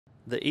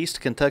The East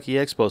Kentucky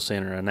Expo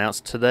Center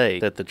announced today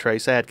that the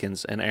Trace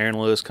Adkins and Aaron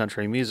Lewis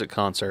Country Music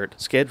Concert,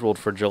 scheduled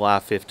for July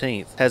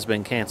 15th, has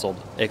been canceled.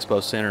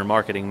 Expo Center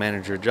marketing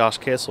manager Josh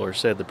Kessler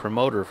said the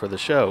promoter for the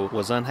show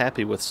was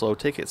unhappy with slow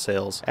ticket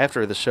sales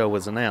after the show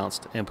was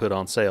announced and put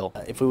on sale.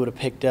 If we would have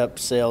picked up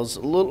sales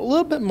a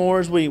little bit more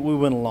as we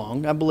went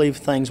along, I believe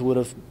things would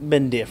have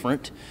been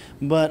different.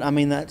 But I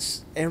mean,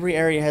 that's every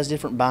area has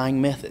different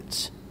buying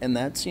methods. And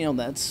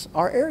that's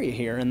our area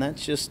here, and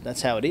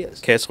that's how it is.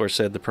 Kessler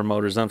said the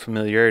promoter's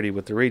unfamiliarity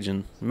with the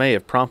region may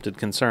have prompted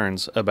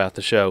concerns about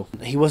the show.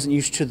 He wasn't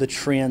used to the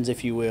trends,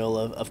 if you will,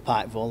 of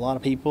Pikeville. A lot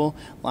of people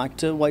like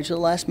to wait till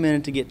the last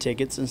minute to get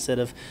tickets instead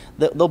of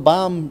they'll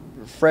buy them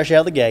fresh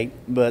out of the gate.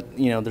 But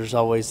there's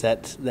always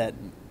that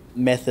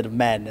method of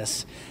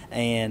madness,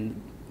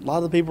 and a lot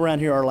of the people around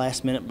here are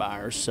last-minute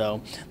buyers,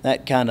 so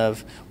that kind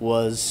of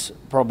was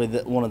probably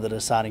one of the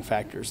deciding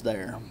factors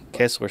there.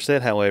 Kessler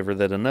said, however,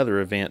 that another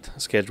event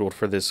scheduled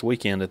for this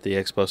weekend at the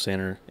Expo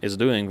Center is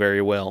doing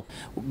very well.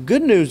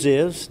 Good news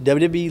is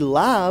WWE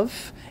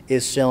Live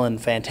is selling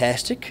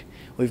fantastic.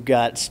 We've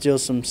got still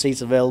some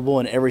seats available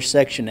in every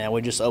section now.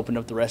 We just opened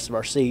up the rest of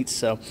our seats,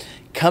 so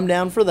come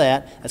down for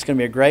that. That's going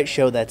to be a great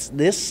show. That's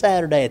this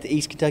Saturday at the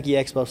East Kentucky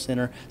Expo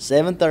Center,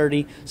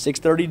 7:30,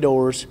 6:30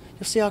 doors.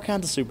 You'll see all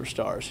kinds of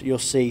superstars. You'll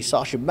see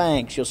Sasha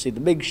Banks. You'll see The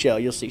Big Show.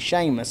 You'll see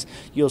Sheamus.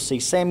 You'll see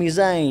Sami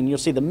Zayn. You'll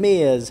see The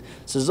Miz,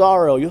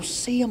 Cesaro. You'll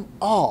see them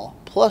all,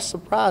 plus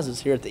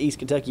surprises here at the East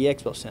Kentucky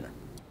Expo Center.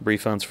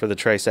 Refunds for the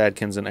Trace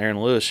Adkins and Aaron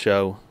Lewis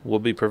show will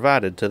be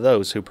provided to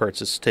those who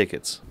purchase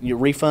tickets. Your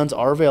refunds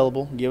are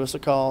available. Give us a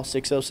call,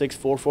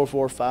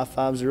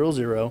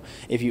 606-444-5500.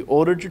 If you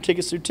ordered your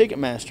tickets through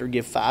Ticketmaster,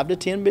 give 5 to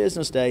 10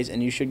 business days,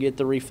 and you should get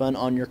the refund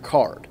on your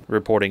card.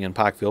 Reporting in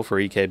Pikeville for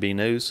EKB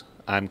News,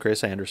 I'm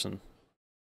Chris Anderson.